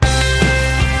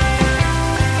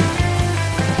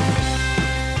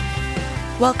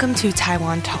Welcome to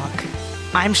Taiwan Talk.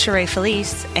 I'm Sheree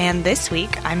Felice, and this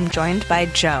week I'm joined by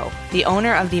Joe, the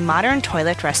owner of the Modern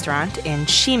Toilet Restaurant in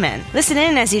Ximen. Listen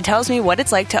in as he tells me what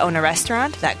it's like to own a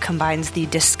restaurant that combines the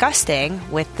disgusting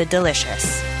with the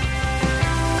delicious.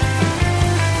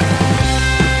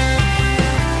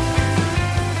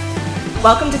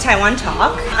 Welcome to Taiwan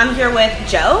Talk. I'm here with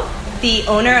Joe, the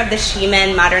owner of the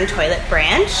Ximen Modern Toilet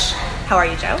Branch. How are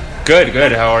you, Joe?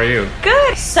 Good. How are you?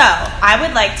 Good. So, I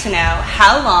would like to know,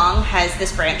 how long has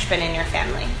this branch been in your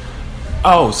family?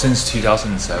 Oh, since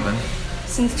 2007.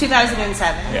 Since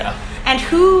 2007? Yeah. And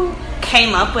who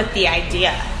came up with the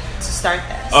idea to start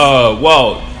this?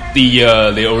 Well, the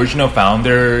original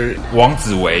founder, Wang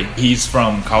Ziwei, he's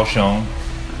from Kaohsiung.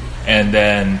 And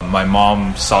then my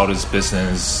mom saw this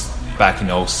business back in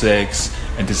 2006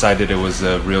 and decided it was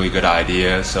a really good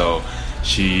idea, so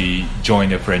she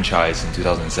joined the franchise in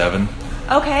 2007.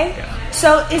 Okay. Yeah.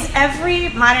 So is every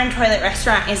Modern Toilet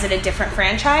restaurant, is it a different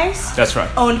franchise? That's right.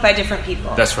 Owned by different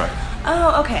people? That's right.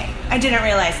 Oh, okay. I didn't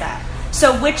realize that.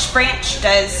 So which branch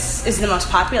is the most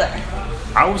popular?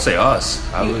 I would say us.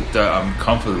 I would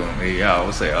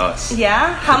say us.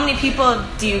 Yeah? How many people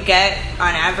do you get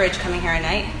on average coming here a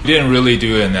night? We didn't really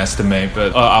do an estimate,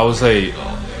 but I would say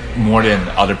more than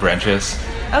other branches.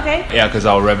 Okay. Yeah, because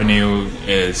our revenue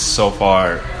is so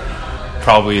far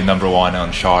probably number one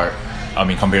on chart. I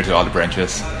mean, compared to other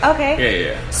branches. Okay.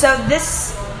 Yeah. So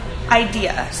this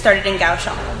idea started in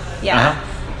Kaohsiung. Yeah.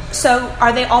 Uh-huh. So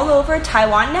are they all over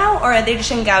Taiwan now, or are they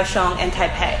just in Kaohsiung and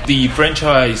Taipei? The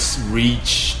franchise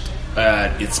reached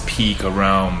at its peak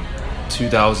around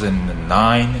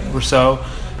 2009 or so.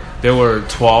 There were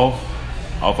 12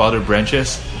 of other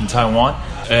branches in Taiwan.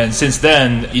 And since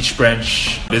then, each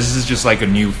branch, this is just like a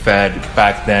new fad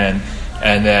back then.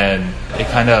 And then it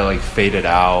kind of like faded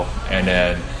out. And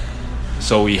then,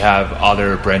 so we have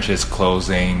other branches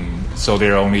closing. So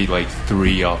there are only like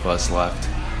 3 of us left.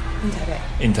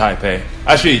 In Taipei.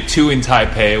 Actually, 2 in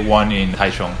Taipei, 1 in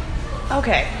Taichung.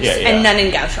 Okay. Yeah. And none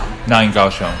in Kaohsiung? None in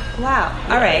Kaohsiung. Wow.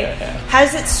 All right. Yeah.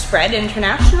 Has it spread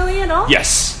internationally at all?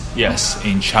 Yes.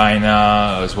 In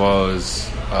China, as far as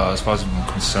I'm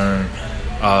concerned,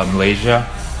 Malaysia.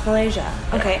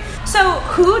 Okay. So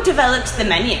who developed the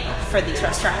menu for these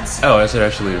restaurants? Oh, that's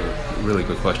actually a really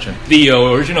good question. The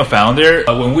original founder,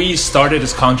 when we started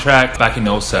this contract back in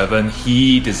 2007,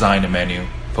 he designed the menu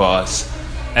for us.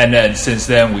 And then since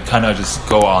then, we kind of just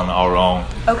go on our own.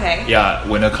 Okay. Yeah,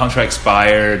 when the contract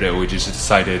expired, we just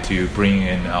decided to bring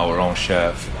in our own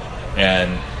chef.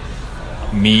 And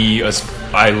me,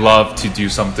 I love to do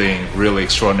something really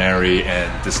extraordinary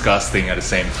and disgusting at the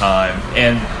same time.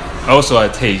 And also,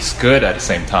 it tastes good at the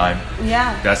same time.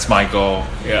 Yeah. That's my goal.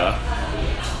 Yeah.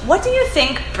 What do you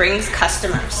think brings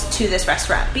customers to this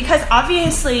restaurant? Because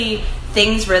obviously,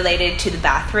 things related to the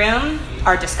bathroom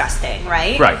are disgusting,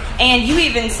 right? Right. And you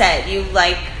even said you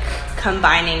like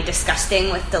combining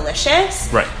disgusting with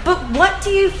delicious. Right. But what do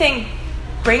you think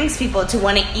brings people to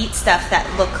want to eat stuff that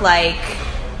look like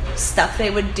stuff they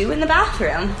would do in the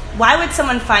bathroom? Why would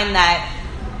someone find that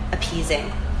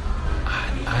appeasing?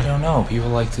 I don't know. People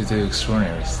like to do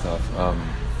extraordinary stuff.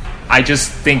 I just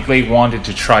think they wanted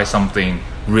to try something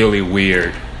really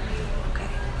weird. Okay.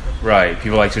 Right.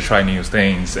 People like to try new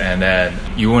things, and then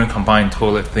you want to combine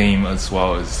toilet theme as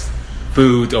well as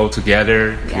food all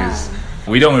together, because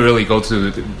we don't really go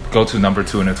to number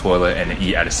 2 in the toilet and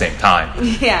eat at the same time.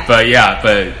 Yeah.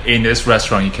 But in this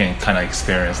restaurant you can kind of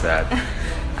experience that.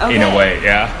 Okay. In a way,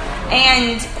 yeah.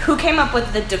 And who came up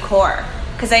with the decor?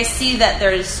 Because I see that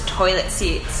there's toilet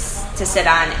seats to sit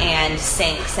on and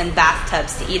sinks and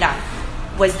bathtubs to eat on.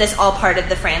 Was this all part of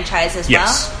the franchise as well?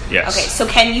 Yes. Okay, so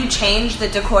can you change the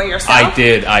decor yourself? I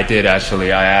did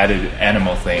actually. I added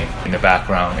animal theme in the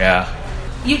background, yeah.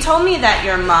 You told me that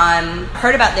your mom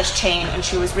heard about this chain and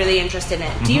she was really interested in it.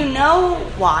 Mm-hmm. Do you know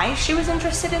why she was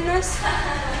interested in this?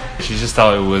 She just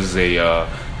thought it was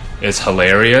it's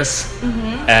hilarious.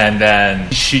 Mm-hmm. And then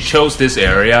she chose this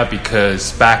area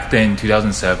because back then,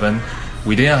 2007,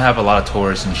 we didn't have a lot of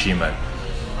tourists in Ximen,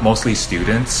 mostly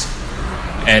students.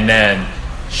 And then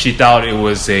she thought it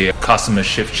was a customer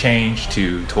shift change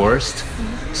to tourists.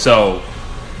 Mm-hmm. So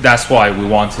that's why we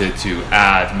wanted to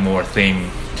add more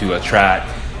theme to attract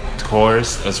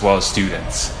tourists as well as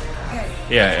students.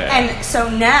 Yeah. And so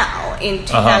now, in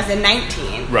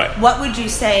 2019, right. What would you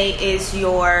say is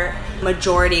your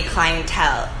majority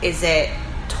clientele? Is it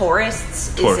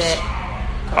tourists? Tourists. Is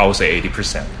it? I would say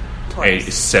 80%.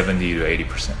 Tourists. 70 to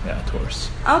 80%, yeah,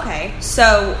 tourists. Okay,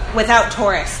 so without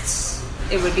tourists,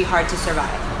 it would be hard to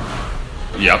survive.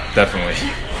 Yep, definitely.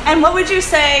 And what would you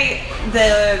say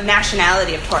the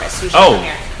nationality of tourists usually come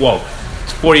here? Well,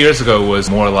 4 years ago, it was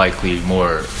more likely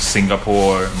more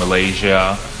Singapore,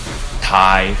 Malaysia,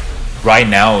 Thai. Right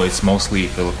now, it's mostly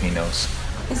Filipinos.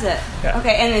 Is it? Yeah.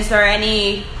 Okay, and is there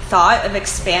any thought of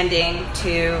expanding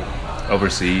to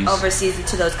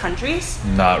Overseas to those countries?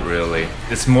 Not really.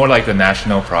 It's more like a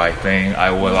national pride thing.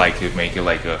 I would like to make it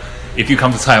like if you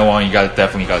come to Taiwan, you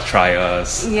definitely got to try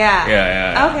us.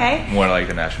 Yeah. Okay. More like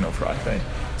a national pride thing.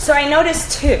 So I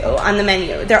noticed too on the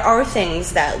menu there are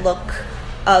things that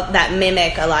that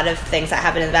mimic a lot of things that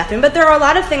happen in the bathroom, but there are a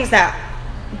lot of things that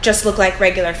just look like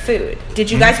regular food. Did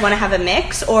you guys want to have a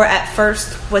mix, or at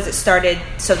first was it started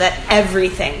so that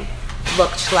everything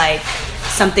looked like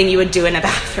something you would do in a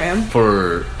bathroom?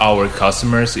 For our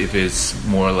customers, if it's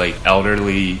more like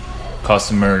elderly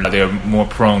customer, they're more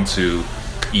prone to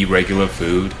eat regular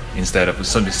food instead of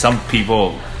some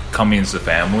people come into the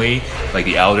family, like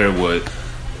the elder would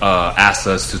ask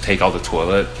us to take out the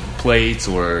toilet plates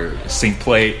or sink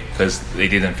plate because they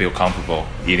didn't feel comfortable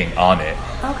eating on it.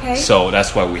 Okay. So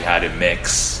that's why we had a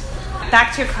mix.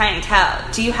 Back to your clientele,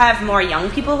 do you have more young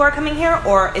people who are coming here,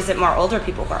 or is it more older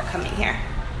people who are coming here?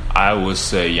 I would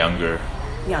say younger,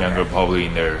 probably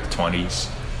in their 20s.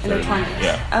 In their 20s?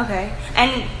 Yeah. Okay.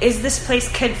 And is this place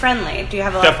kid-friendly? Do you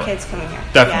have a lot of kids coming here?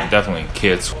 Definitely.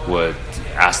 Kids would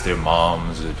ask their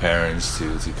moms or parents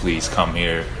to please come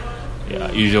here.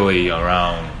 Yeah, usually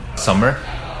around summer.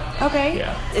 Okay.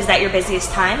 Yeah. Is that your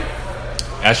busiest time?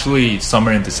 Actually,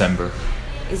 summer and December.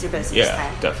 Is your busiest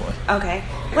time? Yeah, definitely. Okay.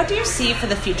 What do you see for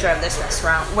the future of this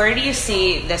restaurant? Where do you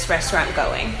see this restaurant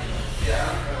going?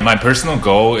 My personal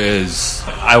goal is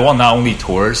I want not only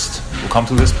tourists who come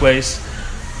to this place,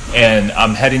 and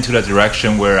I'm heading to that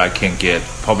direction where I can get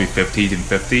probably 50 to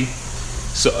 50.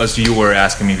 So as you were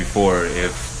asking me before,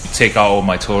 if you take out all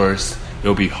my tourists,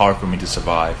 it'll be hard for me to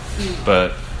survive.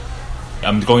 But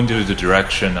I'm going to the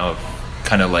direction of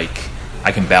kind of like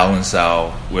I can balance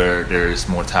out where there's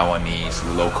more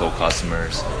Taiwanese, local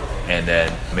customers, and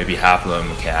then maybe half of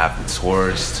them can have the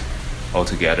tourists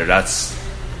altogether. That's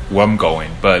where I'm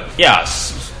going. But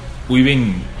yes, we've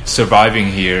been surviving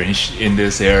here in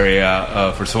this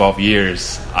area for 12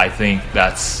 years. I think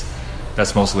that's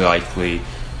mostly likely.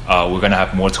 We're going to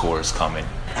have more tourists coming.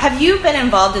 Have you been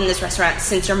involved in this restaurant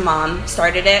since your mom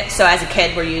started it? So as a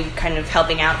kid, were you kind of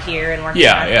helping out here and working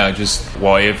hard? Yeah.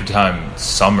 Every time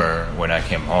summer, when I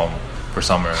came home for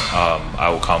summer, I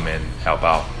will come and help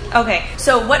out. Okay.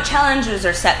 So what challenges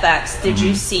or setbacks did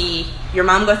you see your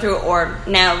mom go through, or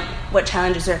now what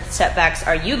challenges or setbacks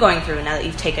are you going through now that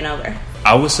you've taken over?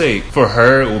 I would say for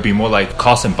her, it will be more like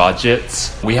cost and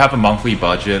budgets. We have a monthly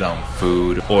budget on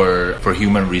food or for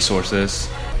human resources.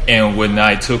 And when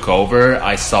I took over,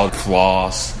 I saw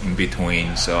flaws in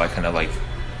between, so I kind of like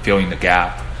fill in the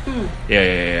gap.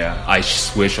 Yeah. I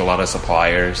switched a lot of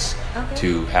suppliers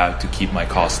to keep my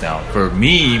costs down. For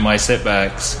me, my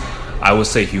setbacks, I would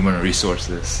say human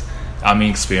resources. I'm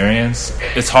inexperienced.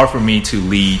 It's hard for me to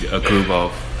lead a group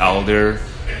of elder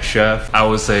chefs. I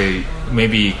would say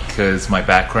maybe because my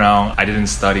background, I didn't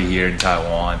study here in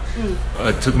Taiwan.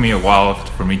 It took me a while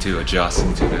for me to adjust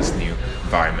into this new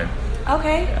environment.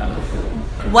 Okay. Yeah.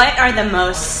 What are the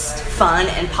most fun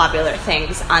and popular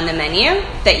things on the menu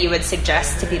that you would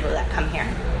suggest to people that come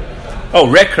here? Oh,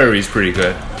 red curry is pretty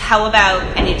good. How about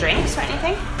any drinks or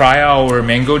anything? Try our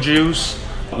mango juice.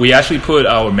 We actually put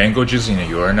our mango juice in a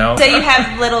urinal. So you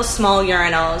have little small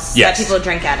urinals Yes. that people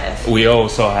drink out of? We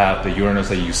also have the urinals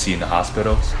that you see in the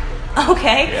hospitals.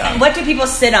 Okay. Yeah. What do people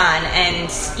sit on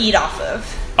and eat off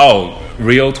of? Oh,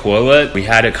 real toilet. We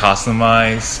had it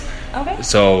customized. Okay.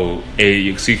 So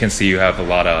you can see you have a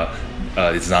lot of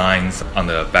designs on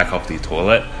the back of the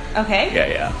toilet. Okay.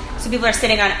 Yeah. So people are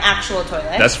sitting on actual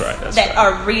toilets. That's right. That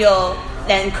are real,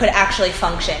 then could actually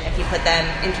function if you put them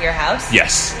into your house?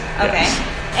 Yes. Okay.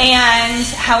 Yes. And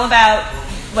how about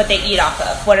what they eat off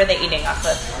of? What are they eating off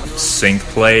of? Sink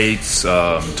plates,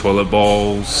 toilet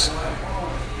bowls.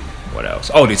 What else?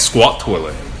 Oh, the squat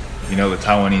toilet. You know, the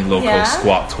Taiwanese local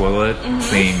squat toilet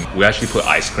thing. We actually put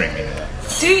ice cream in it.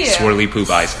 Do you? Swirly poop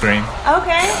ice cream.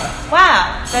 Okay.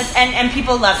 Wow. And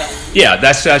people love it. Yeah,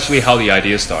 that's actually how the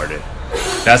idea started.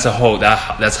 That's how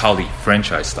the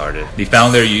franchise started. The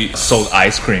founder sold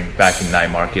ice cream back in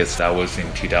night markets. That was in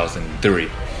 2003,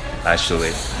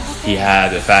 actually. He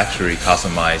had a factory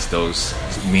customize those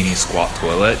mini squat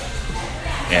toilet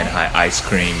and had ice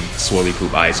cream, swirly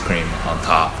poop ice cream on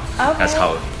top. Okay. That's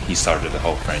how he started the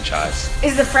whole franchise.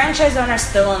 Is the franchise owner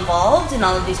still involved in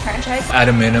all of these franchises? At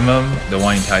a minimum, the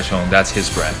one in Taichung, that's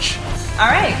his branch. All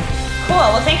right. Cool.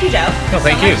 Well, thank you, Joe. No,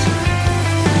 thank you.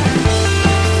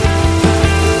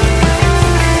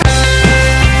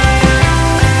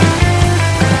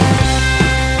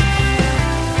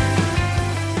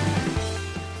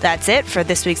 That's it for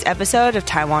this week's episode of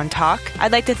Taiwan Talk.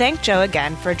 I'd like to thank Joe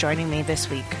again for joining me this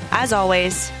week. As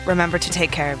always, remember to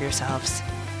take care of yourselves.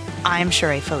 I'm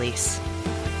Sheree Felice.